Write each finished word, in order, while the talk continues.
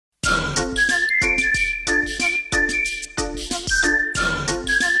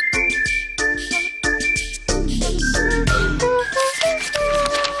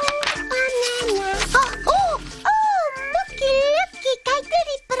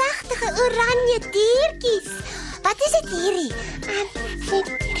oranje diertjies. Wat is dit hierdie?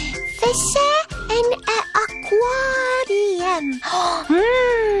 Visse in 'n aquarium.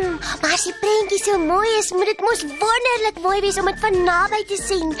 Maar as die prentjie so mooi is, moet dit mos wonderlik mooi wees om dit van naby te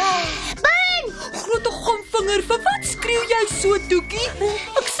sien. Poen! Grote gomvinger, vir wat skreeu jy so, Toekie?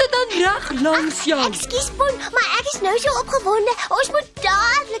 Ek sit dan reg langs jou. Ekskuus, Poen, maar ek is nou so opgewonde. Ons moet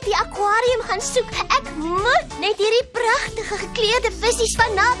dadelik die aquarium gaan soek. Ek moet net hierdie pragtige gekleurde visse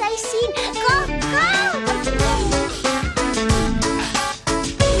van naby sien. Kom, kom!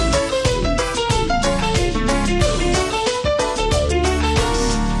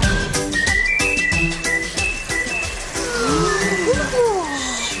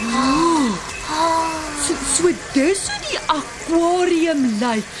 So dis hoe die aquarium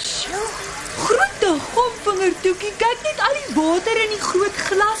lyk. Grote gomvinger, Toekie, kyk net al die water in die groot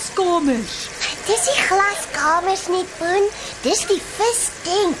glaskamers. Dis die glaskamers nie, Poen. Dis die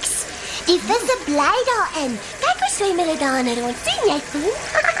vistanks. Die visse bly daarin. Kyk hoe swem hulle daarin rond. Sien jy, Poen?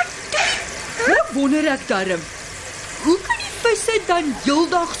 Nou wonder ek darm, hoe kan die visse dan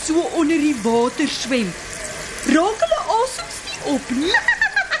heeldag so onder die water swem? Raak hulle asems nie op nie?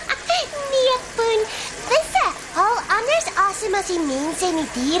 Nee, Poen. Visse haal anders asem as die mense en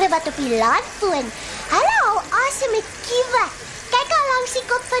die diere wat op die land woon. Hulle haal asem met kiewe. Kyk al langs die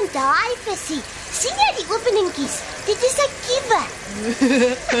kop van daai visie. Sien jy die openingkies? Dit is 'n kiewe.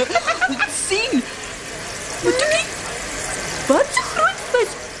 Sien. Maar Toekie, wat 'n groot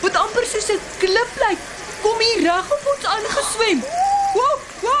vis, wat amper soos 'n klip lyk, kom hier reg op ons aangeswem. Wow,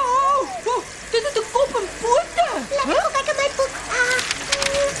 wow, wow. Dit het 'n kop en pote. Laat ek kyk in my boek.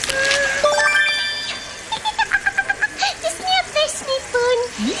 Dis nie 'n vis nie, Poen.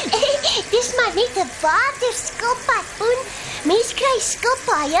 Dis maar net 'n waterskilpad, Poen. Mens kry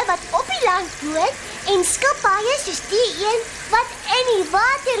skilpaaie wat op die land woon en skilpaaie soos die een wat in die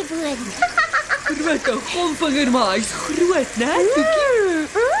water woon. Grote gomvinger, maar hy's groot, né, Toekie?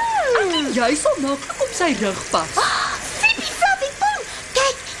 Ek dink jy sal maklik op sy rug pas. Flippie flappie, Poen.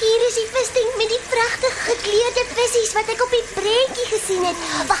 Kyk, hier is die visding met die pragtige gekleurde visies wat ek op die prentjie gesien het.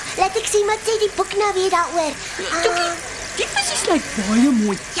 Wag, laat ek sien wat sê die boek nou weer daaroor. Toekie, die visies lyk baie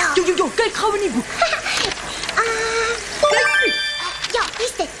mooi. Ja. Jo, kyk gou in die boek. Kyk hier. Ja,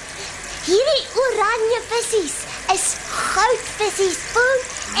 is dit. Hierdie oranje visies is goudvissies, Poen.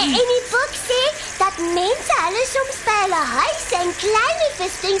 En die boek sê dat mense hulle soms by hulle huise en klein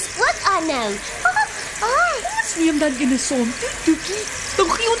visdings ook aanhou. Ons neem dan in 'n son toe, Toekie.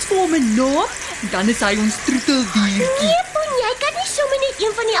 Dan gee ons vir hom 'n naam en dan is hy ons troeteldiertjie. Nee, Poen, jy kan nie sommer net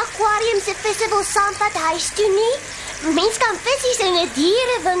een van die aquarium se visse wil saamvat huis toe nie. Mens kan visies in 'n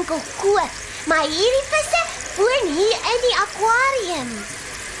dierewinkel koop, maar hierdie visse woon hier in die aquarium.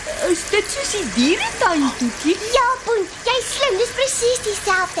 Is dit soos die dieretuin, Toekie? Ja, Poen, jy's slim, dis presies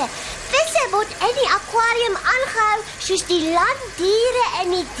dieselfde. Visse word in die aquarium aangehou soos die landdiere in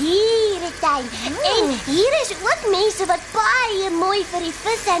die dieretuin. En hier is ook mense wat baie mooi vir die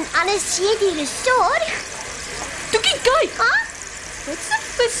visse en ander seediere sorg. Toekie, kyk! Wat 'n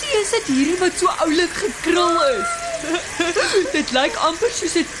visie is dit hierdie wat so oulik gekrul is? Dit lyk amper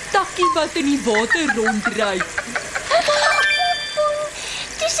soos 'n takkie wat in die water ronddryf.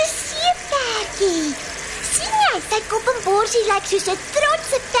 Dis 'n seeperdjie. Sien jy, sy kop en borsie lyk soos 'n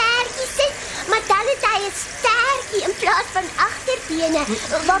trotse perdjie sit, maar dan het hy 'n stertjie in plaas van agterbene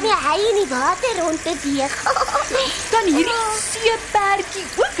waarmee hy in die water rond beweeg. Dan hierdie seeperdjie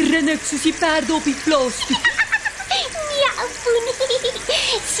ook rinnik soos die perde op die plaas toe. Ja, Poen.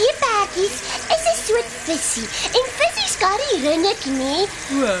 Seeperdjies is 'n soort visie en visies kan nie rinnik nie.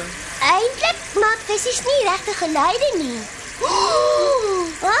 Eintlik maak visies nie regte geluide nie.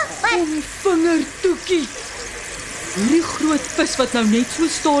 Wat? Vinger, Toekie. Hierdie groot vis wat nou net so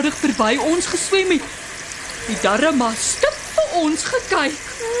stadig verby ons geswem het, het darm maar stip vir ons gekyk.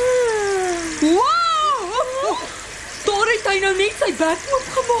 Wow! Daar het hy nou net sy bek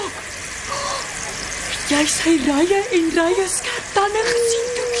oopgemaak. Jy sy rye en rye skerp tande gesien,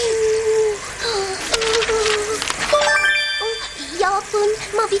 Toekie? Ja, Poen,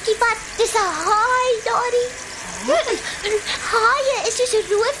 maar weet jy wat? Dis 'n haai daardie. Haie is soos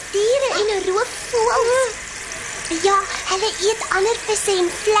roofdiere en 'n roofvoël. Ja, hulle eet ander visse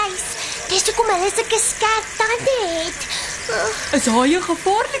en vleis. Dis hoekom hulle sulke skerp tande het. Is haie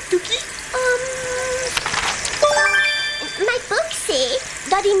gevaarlik, Toekie? My boek sê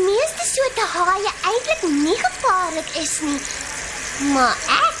dat die meeste soorte haie eintlik nie gevaarlik is nie. Maar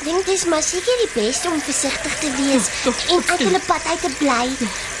ek dink dis maar seker die beste om versigtig te wees en uit hulle pad uit te bly.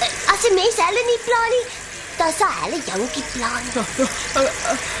 As 'n mens hulle nie pla nie, dan sal hulle jou ook nie pla nie.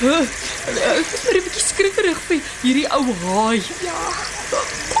 Ek is maar 'n bietjie skrikkerig vir hierdie ou haai. Ja.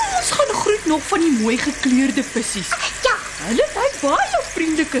 Kom, ons gaan groet nog van die mooi gekleurde vissies. Ja, Hulle lyk baie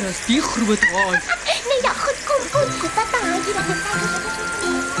vriendeliker as die groot haai. nee ja, goed, kom. Wat dan haai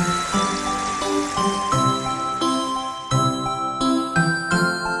dan?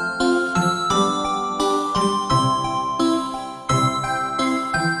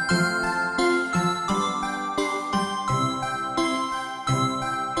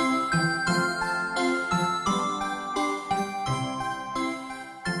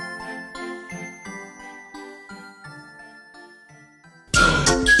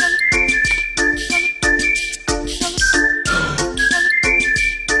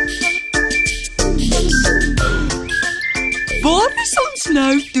 Waar is ons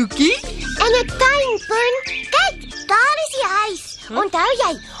nou, Toekie? In 'n tuin, Poen. Kyk, daar is die huis. Onthou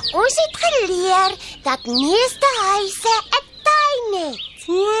jy, ons het geleer dat meeste huise 'n tuin het.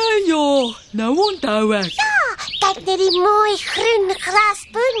 O ja, nou onthou ek. Ja, kyk net die mooi groen gras,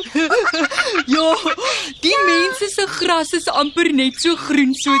 Poen. Ja, die mense se gras is amper net so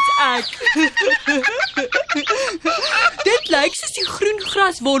groen soos ek. Dit lyk soos die groen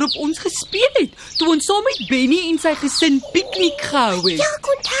gras waarop ons gespeel het, toe ons saam met Benny en sy gesin piknik gehou het. Ja, ek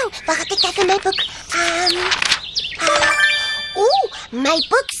onthou. Wag, ek kyk in my boek. My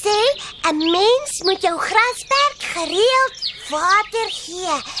boek sê 'n mens moet jou grasperk gereeld water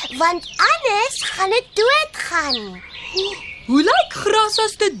gee, want anders gaan dit doodgaan. Hoe lyk gras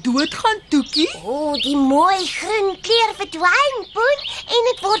as dit doodgaan, Toekie? Die mooi groen kleur verdwyn, Poen, en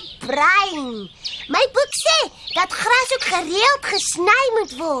dit word bruin. My boek sê dat gras ook gereeld gesny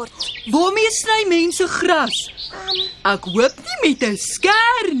moet word. Waarmee sny mense gras? Ek hoop nie met 'n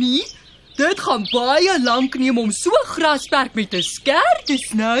skêr nie. Dit gaan baie lank neem om so 'n grasperk met 'n skêr te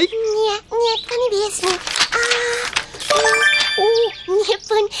sny. Nee, dit kan nie wees nie. Nee,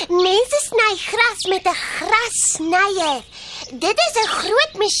 Poen, mense sny gras met 'n grassnyer. Dit is 'n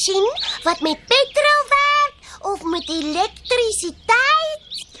groot masjien wat met petrol werk of met elektrisiteit.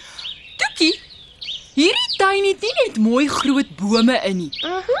 Toekie, hierdie tuin het nie net mooi groot bome in nie,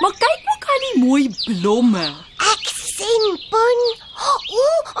 maar kyk ook aan die mooi blomme. Ek sien, Poen.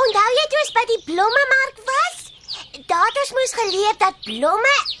 Onthou jy toe ons by die blommemark was? Daar het ons moes geleer dat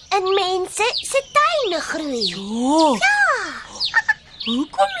blomme in mense se tuine groei. Ja.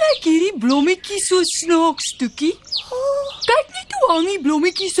 Hoekom lyk hierdie blommetjie so snaaks, Toekie? Kyk net hoe hang die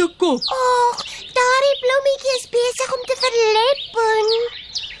blommetjie se kop. Daardie blommetjie is besig om te verlep, Poen.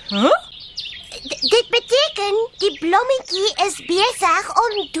 Dit beteken die blommetjie is besig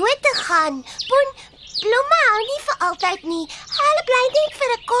om dood te gaan. Poen, blomme hou nie vir altyd nie. Hulle bly net vir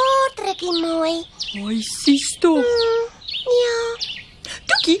 'n kort rukkie mooi. Mooi sies tog. Ja.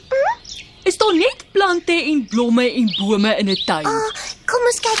 Toekie, is daar net plante en blomme en bome in 'n tuin? Kom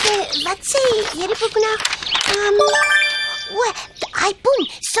ons kyk, wat sê hierdie boek nou? Poen,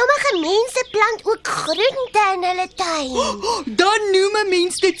 sommige mense plant ook groente in hulle tuin. Dan noem 'n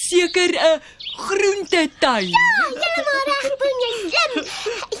mens dit seker 'n groentetuin. Ja, maar reg, Poen, jy's slim.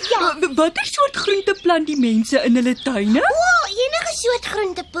 Ja. Watter soort groente plant die mense in hulle tuine? Enige soort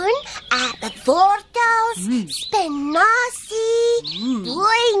groente, Poen. Wortels, spinasie,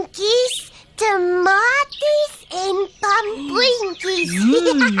 boontjies, tomaties en pampoentjies.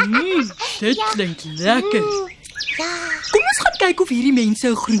 Dit klink lekker. Ja. Kom ons gaan kyk of hierdie mense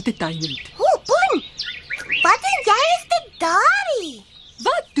 'n groentetuin het. Poen, wat en jy is dit daarie?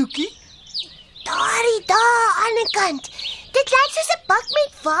 Wat, Toekie? Daar aan die kant. Dit lyk soos 'n bak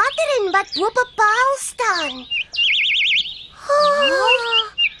met water in wat bo op 'n paal staan.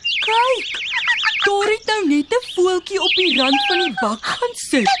 Kyk, daar het nou net 'n voeltjie op die rand van die bak gaan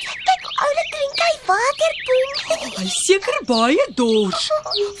sit. Kyk, oulik drink hy water, Poen. Hy is seker baie dors.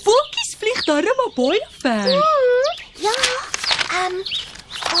 Voeltjies vlieg darem maar baie ver. Ja,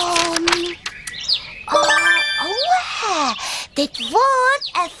 dit word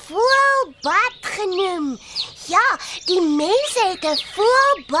 'n voelbad genoem. Ja, die mense het 'n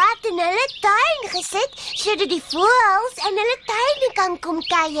voelbad in hulle tuin gesit sodat die voëls in hulle tuine kan kom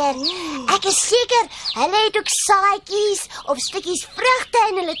kuier. Ek is seker hulle het ook saadjies of stukkies vrugte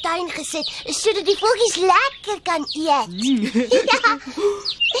in hulle tuin gesit sodat die voeltjies lekker kan eet. Ja.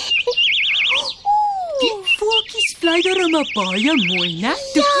 Die voeltjies vlieg darem maar baie mooi, né?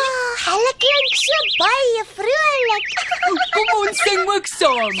 Ja, hulle klink so baie vrolik. Kom ons sing ook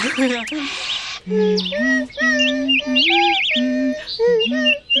saam.